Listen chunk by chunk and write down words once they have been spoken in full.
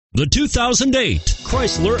The 2008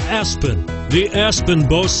 Chrysler Aspen. The Aspen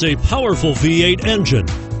boasts a powerful V8 engine,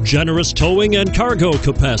 generous towing and cargo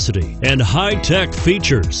capacity, and high-tech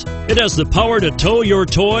features. It has the power to tow your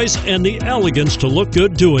toys and the elegance to look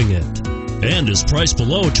good doing it, and is priced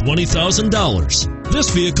below $20,000. This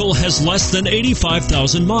vehicle has less than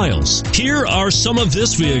 85,000 miles. Here are some of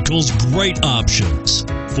this vehicle's great options: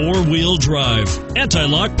 four-wheel drive,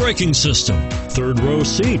 anti-lock braking system, third-row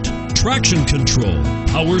seat, traction control,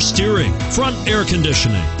 power steering, front air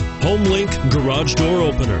conditioning, HomeLink garage door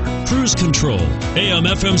opener, cruise control,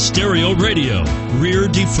 AM/FM stereo radio, rear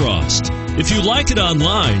defrost. If you like it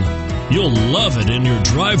online, you'll love it in your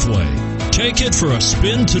driveway. Take it for a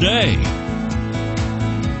spin today.